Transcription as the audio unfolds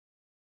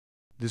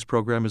This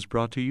program is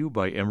brought to you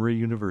by Emory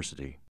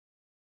University.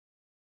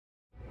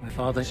 My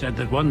father said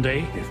that one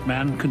day, if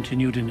man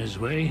continued in his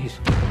ways,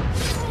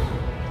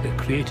 the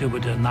Creator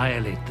would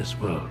annihilate this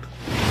world.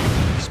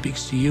 He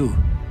speaks to you.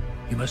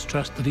 You must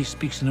trust that he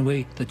speaks in a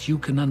way that you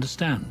can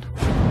understand.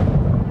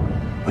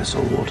 I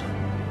saw water.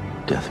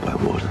 Death by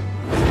water.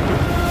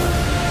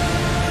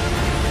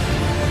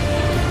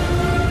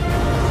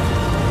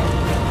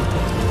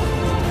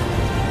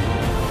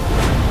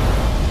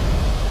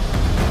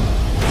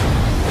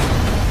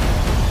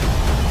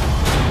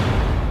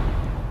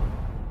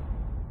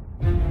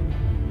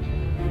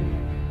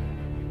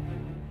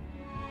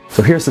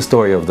 So here's the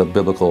story of the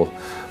biblical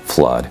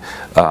flood.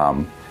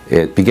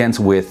 It begins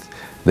with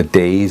the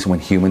days when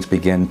humans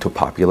begin to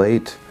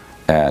populate,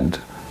 and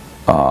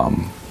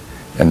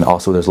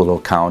also there's a little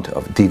account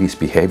of devious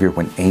behavior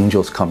when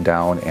angels come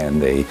down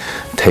and they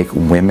take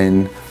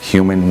women,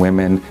 human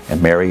women,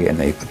 and marry, and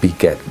they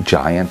beget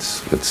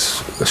giants.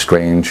 It's a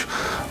strange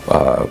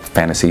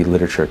fantasy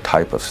literature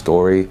type of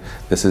story.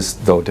 This is,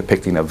 though,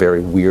 depicting a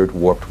very weird,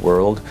 warped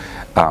world.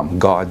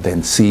 God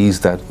then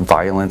sees that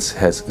violence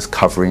is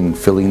covering,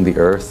 filling the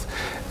earth,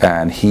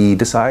 and he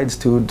decides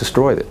to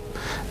destroy it.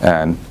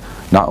 And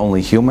not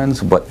only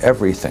humans, but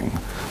everything.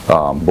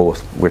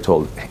 Both, we're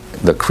told,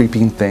 the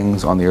creeping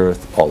things on the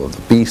earth, all of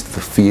the beasts of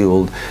the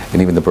field,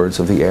 and even the birds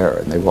of the air,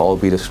 and they will all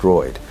be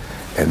destroyed.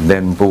 And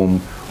then,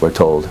 boom, we're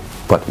told,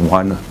 but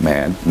one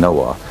man,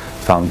 Noah,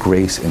 found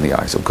grace in the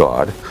eyes of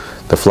God.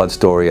 The flood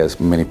story, as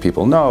many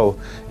people know,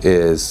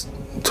 is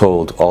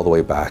told all the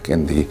way back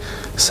in the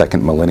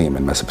 2nd millennium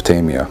in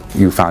Mesopotamia.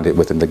 You found it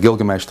within the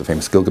Gilgamesh, the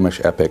famous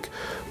Gilgamesh epic,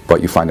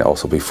 but you find it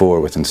also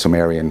before within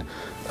Sumerian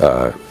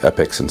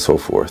epics and so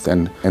forth.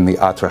 And in the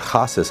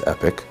Atrahasis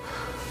epic,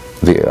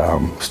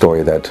 the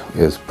story that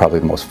is probably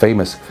the most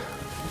famous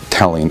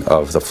telling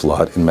of the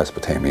flood in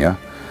Mesopotamia,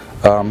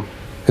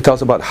 it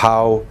tells about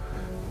how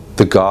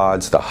the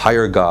gods, the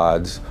higher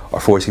gods, are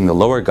forcing the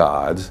lower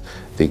gods,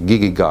 the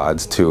Gigi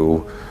gods,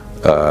 to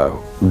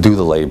do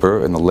the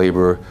labor, and the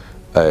labor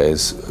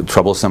is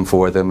troublesome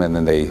for them, and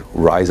then they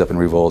rise up in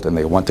revolt, and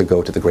they want to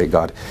go to the great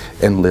god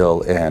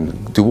Enlil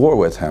and do war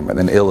with him. And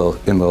then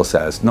Enlil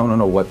says, no,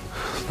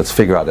 let's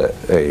figure out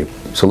a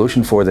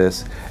solution for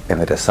this,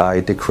 and they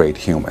decide to create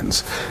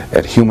humans.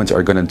 And humans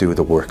are going to do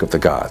the work of the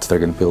gods. They're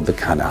going to build the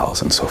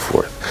canals and so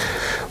forth.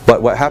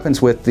 But what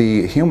happens with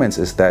the humans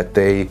is that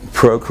they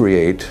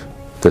procreate.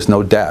 There's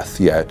no death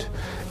yet,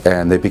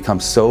 and they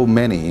become so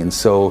many and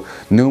so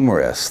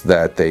numerous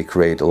that they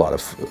create a lot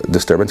of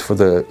disturbance for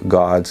the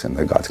gods, and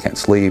the gods can't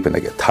sleep, and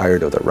they get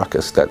tired of the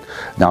ruckus that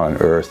now on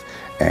earth,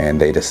 and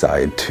they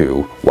decide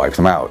to wipe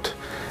them out.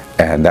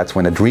 And that's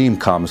when a dream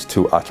comes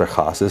to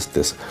Atrahasis,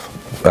 this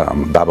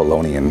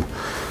Babylonian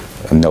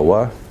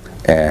Noah,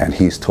 and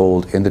he's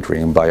told in the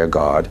dream by a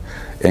god,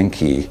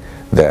 Enki,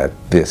 that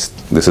this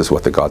is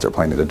what the gods are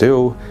planning to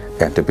do,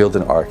 and to build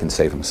an ark and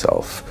save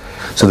himself.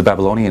 So the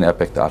Babylonian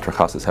epic, the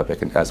Atrahasis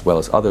epic, as well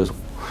as others,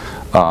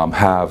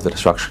 have the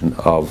destruction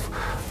of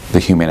the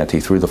humanity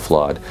through the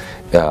flood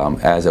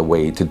as a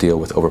way to deal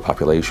with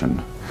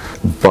overpopulation.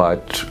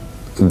 But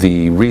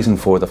the reason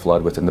for the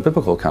flood within the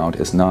biblical account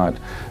is not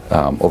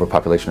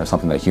overpopulation or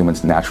something that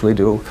humans naturally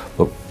do,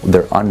 but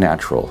their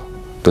unnatural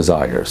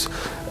desires,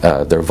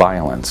 their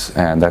violence,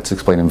 and that's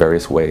explained in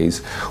various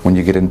ways. When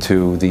you get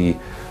into the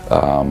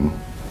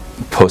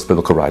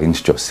post-biblical writings,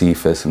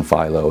 Josephus and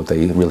Philo,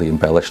 they really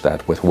embellish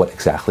that with what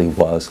exactly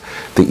was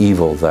the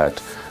evil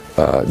that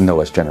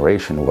Noah's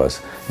generation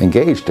was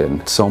engaged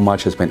in. So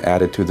much has been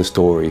added to the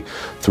story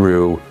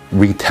through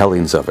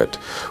retellings of it,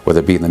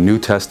 whether it be in the New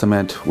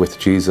Testament with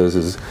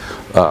Jesus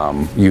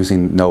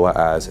using Noah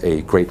as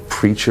a great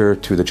preacher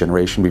to the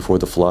generation before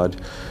the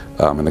flood,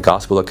 in the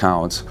gospel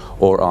accounts,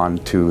 or on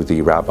to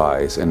the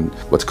rabbis in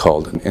what's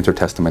called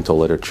intertestamental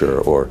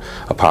literature or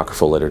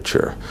apocryphal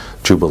literature,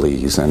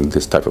 jubilees, and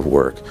this type of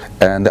work.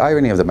 And the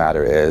irony of the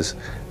matter is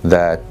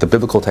that the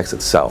biblical text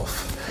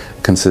itself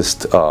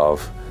consists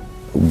of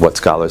what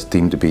scholars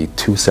deem to be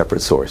two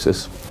separate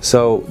sources.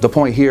 So the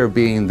point here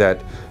being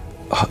that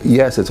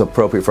yes, it's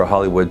appropriate for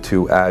Hollywood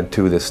to add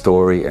to this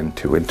story and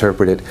to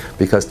interpret it,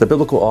 because the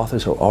biblical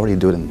authors are already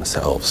doing it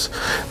themselves.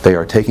 They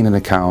are taking into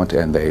account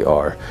and they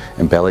are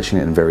embellishing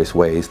it in various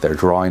ways. They're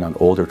drawing on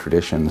older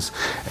traditions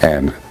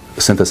and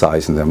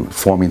synthesizing them,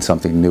 forming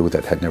something new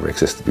that had never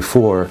existed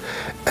before.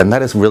 And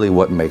that is really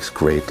what makes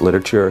great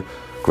literature,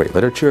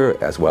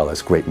 as well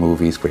as great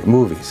movies, great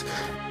movies.